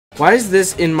Why is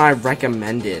this in my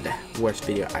recommended worst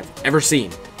video I've ever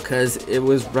seen? Because it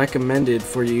was recommended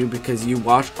for you because you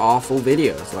watch awful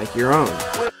videos like your own.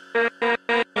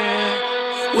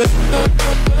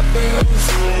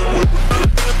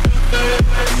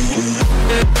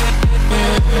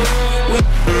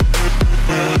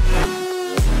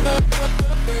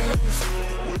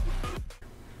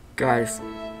 Guys,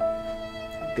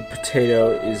 the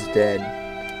potato is dead.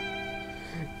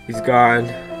 He's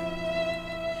gone.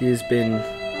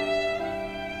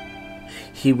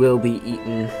 He will be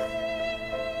eaten.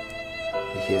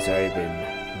 He has already been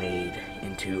made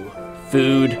into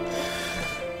food.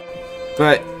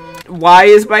 But why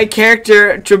is my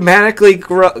character dramatically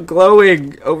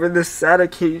glowing over this sad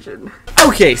occasion?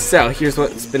 Okay, so here's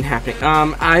what's been happening.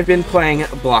 I've been playing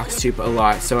BloxTube a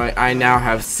lot, so I now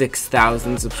have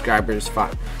 6,000 subscribers.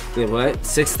 Wait, what?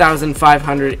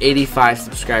 6,585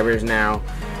 subscribers now.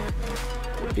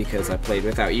 Because I played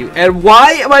without you. And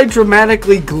why am I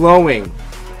dramatically glowing?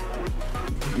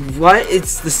 What?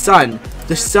 It's the sun.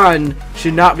 The sun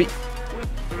should not be...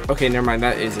 Okay, never mind.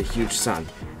 That is a huge sun.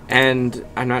 And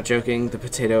I'm not joking. The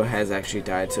potato has actually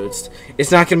died. So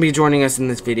it's not going to be joining us in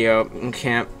this video. I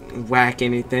can't whack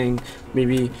anything.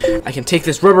 Maybe I can take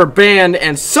this rubber band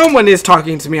and someone is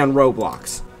talking to me on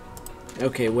Roblox.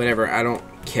 Okay, whatever. I don't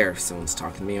care if someone's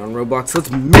talking to me on Roblox.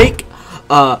 Let's make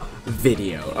a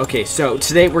video. Okay, so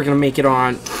today we're gonna make it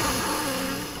on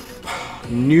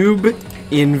Noob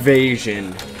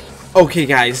Invasion. Okay,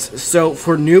 guys, so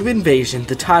for Noob Invasion,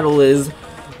 the title is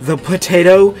The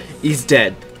Potato is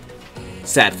Dead.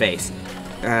 Sad face.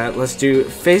 Let's do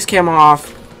face cam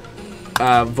off,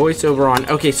 voiceover on.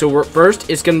 Okay, so first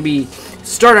it's gonna be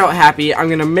start out happy. I'm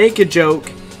gonna make a joke,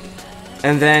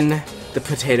 and then the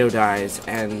potato dies,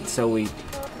 and so we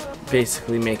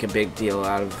basically make a big deal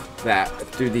out of that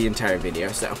through the entire video.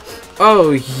 So,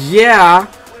 oh yeah.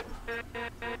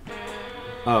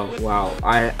 Oh wow,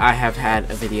 I have had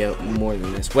a video more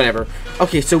than this. Whatever.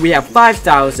 Okay, so we have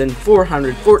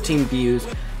 5,414 views,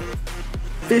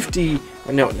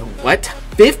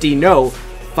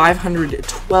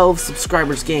 512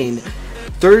 subscribers gained,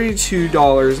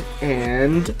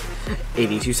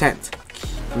 $32.82.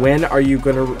 When are you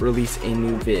gonna release a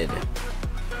new vid?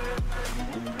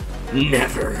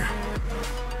 Never.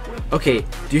 Okay,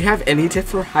 do you have any tip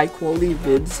for high quality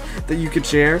vids that you could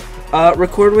share?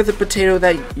 Record with a potato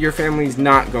that your family's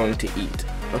not going to eat.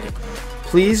 Okay.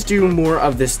 Please do more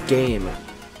of this game.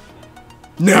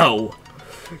 No!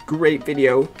 Great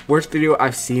video. Worst video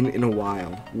I've seen in a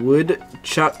while.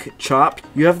 Woodchuck Chop.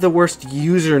 You have the worst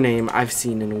username I've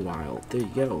seen in a while. There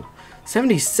you go.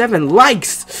 77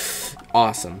 likes!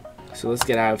 Awesome. So let's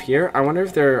get out of here. I wonder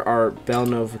if there are bell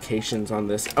notifications on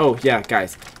this. Oh, yeah,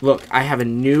 guys. Look, I have a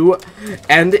new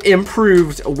and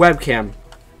improved webcam.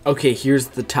 Okay, here's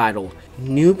the title.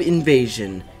 Noob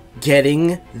Invasion.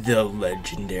 Getting the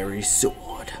Legendary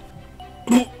Sword.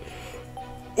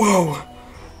 Whoa.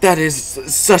 That is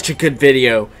such a good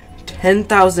video.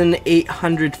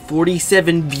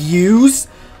 10,847 views?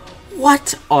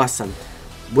 What? Awesome.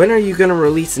 When are you going to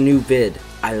release a new vid?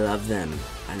 I love them.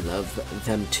 I love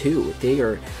them too. They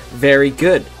are very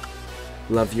good.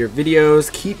 Love your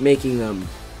videos. Keep making them.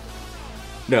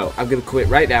 No, I'm gonna quit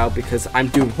right now because I'm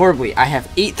doing horribly. I have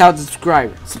 8,000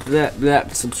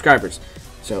 subscribers.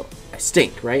 So I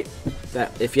stink, right?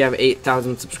 That if you have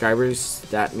 8,000 subscribers,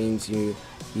 that means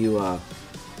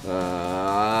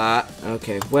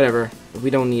okay, whatever. We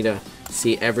don't need to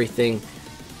see everything.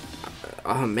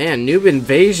 Oh man, Noob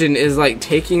Invasion is like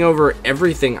taking over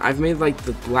everything. I've made like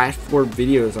the last 4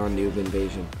 videos on Noob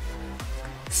Invasion.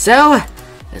 So,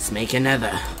 let's make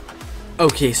another.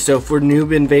 Okay, so for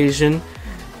Noob Invasion,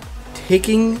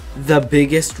 taking the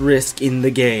biggest risk in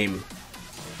the game.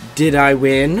 Did I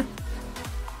win?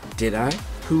 Did I?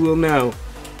 Who will know?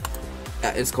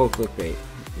 It's called clickbait.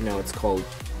 No, it's called,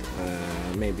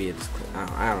 maybe it's,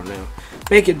 I don't know.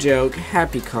 Make a joke,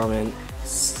 happy comment.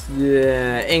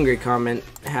 Angry comment,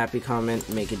 happy comment,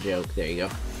 make a joke. There you go.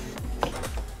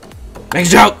 Make a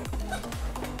joke!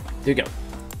 There you go.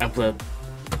 Upload.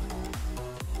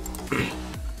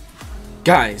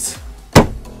 Guys,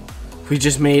 we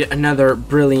just made another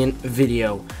brilliant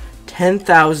video.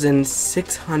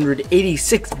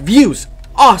 10,686 views.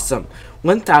 Awesome.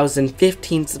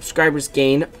 1,015 subscribers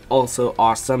gained. Also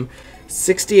awesome.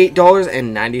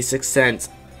 $68.96.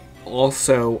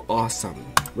 Also awesome.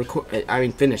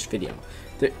 Finished video.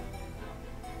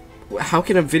 How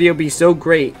can a video be so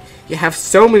great? You have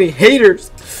so many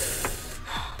haters.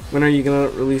 When are you gonna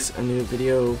release a new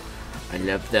video? I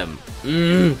love them.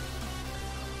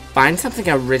 Find something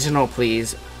original,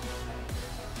 please.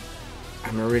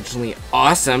 I'm originally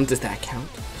awesome. Does that count?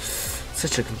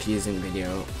 Such a confusing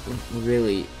video.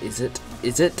 Really, is it?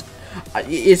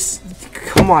 It's,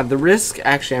 come on, the risk,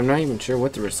 actually, I'm not even sure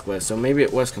what the risk was, so maybe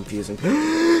it was confusing.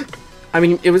 I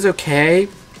mean, it was okay,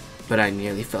 but I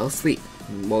nearly fell asleep.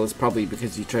 Well, it's probably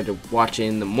because you tried to watch it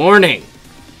in the morning.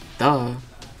 Duh.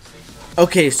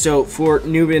 Okay, so for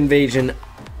Noob Invasion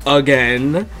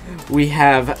again, we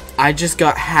have, I just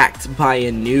got hacked by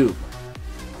a noob.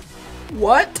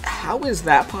 What? How is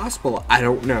that possible? I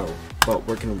don't know. But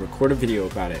we're going to record a video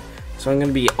about it. So I'm going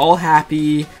to be all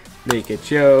happy, make a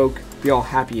joke, be all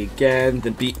happy again,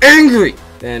 then be angry,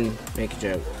 then make a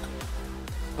joke.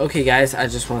 Okay guys, I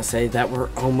just want to say that we're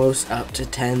almost up to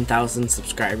 10,000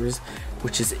 subscribers,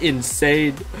 which is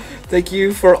insane. Thank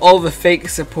you for all the fake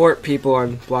support, people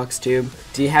on BloxTube.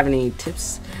 Do you have any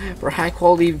tips for high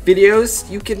quality videos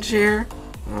you can share?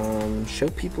 Show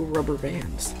people rubber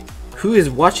bands. Who is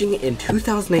watching in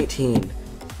 2018?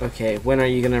 Okay, when are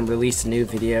you gonna release a new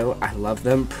video? I love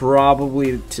them.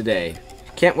 Probably today.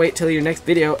 Can't wait till your next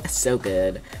video. It's so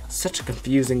good. Such a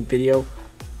confusing video.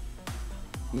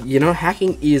 You know,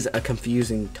 hacking is a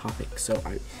confusing topic, so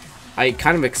I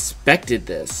kind of expected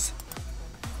this.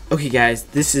 Okay guys,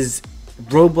 this is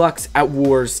Roblox at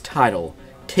War's title.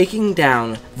 Taking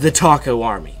down the Taco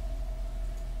Army.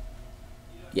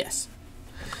 Yes.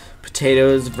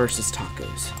 Potatoes versus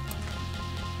tacos.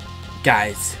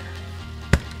 Guys,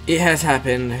 it has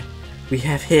happened. We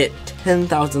have hit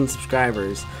 10,000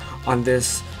 subscribers on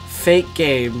this fake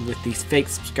game with these fake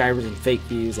subscribers and fake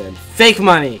views and fake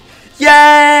money.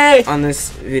 Yay! On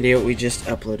this video we just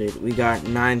uploaded, we got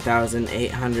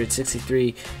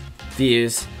 9,863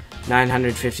 views,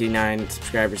 959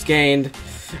 subscribers gained,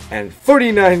 and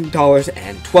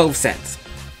 $49.12.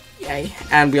 Yay!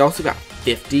 And we also got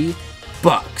 50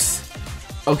 bucks.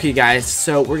 Okay guys,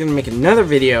 so we're gonna make another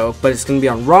video, but it's gonna be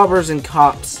on robbers and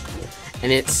cops,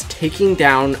 and it's taking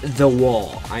down the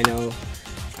wall. I know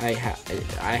I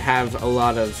have a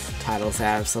lot of titles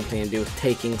that have something to do with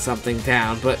taking something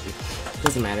down, but it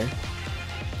doesn't matter.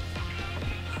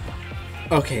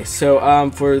 Okay, so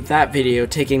for that video,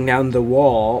 taking down the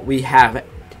wall, we have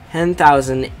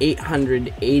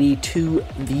 10,882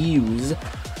 views,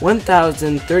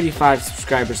 1,035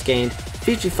 subscribers gained,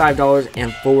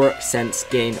 $55.04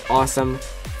 gained. Awesome.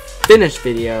 Finished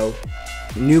video.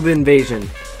 Noob Invasion.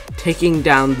 Taking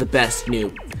down the best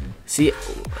noob. See,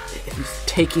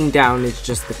 taking down is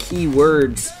just the key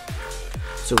words.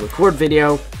 So record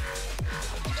video.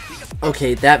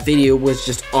 Okay, that video was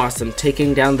just awesome.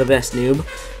 Taking down the best noob.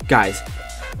 Guys,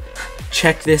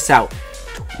 check this out.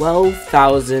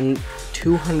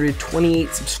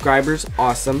 12,228 subscribers.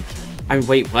 Awesome.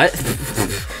 Wait, what?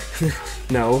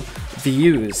 No.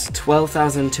 Views.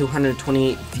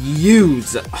 12,228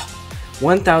 views.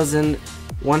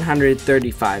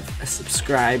 1,135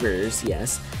 subscribers.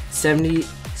 Yes.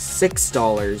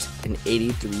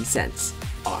 $76.83.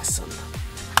 Awesome.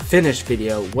 Finished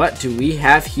video. What do we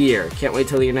have here? Can't wait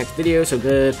till your next video. So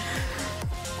good.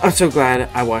 I'm so glad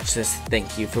I watched this.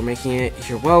 Thank you for making it.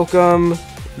 You're welcome.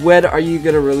 When are you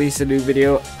gonna release a new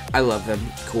video? I love them.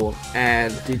 Cool.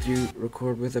 And did you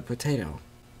record with a potato?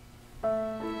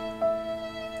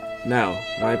 No,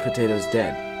 my potato's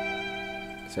dead.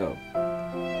 So.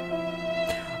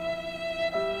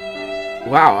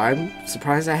 Wow, I'm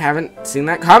surprised I haven't seen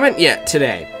that comment yet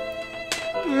today.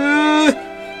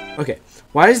 Okay,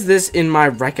 why is this in my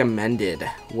recommended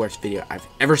worst video I've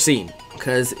ever seen?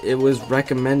 Because it was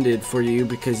recommended for you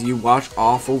because you watch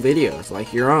awful videos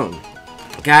like your own.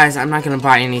 Guys, I'm not going to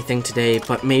buy anything today,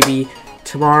 but maybe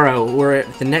tomorrow or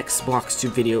at the next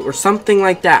BloxTube video or something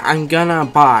like that, I'm gonna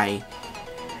buy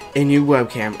a new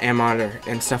webcam and monitor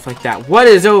and stuff like that. What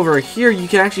is over here? You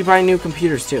can actually buy new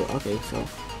computers too. Okay, so.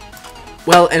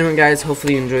 Well, anyway guys,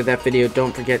 hopefully you enjoyed that video.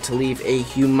 Don't forget to leave a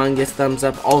humongous thumbs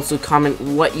up. Also comment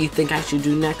what you think I should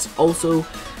do next. Also,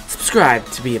 subscribe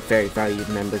to be a very valued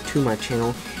member to my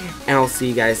channel. And I'll see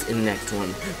you guys in the next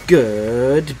one.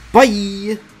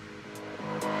 Goodbye!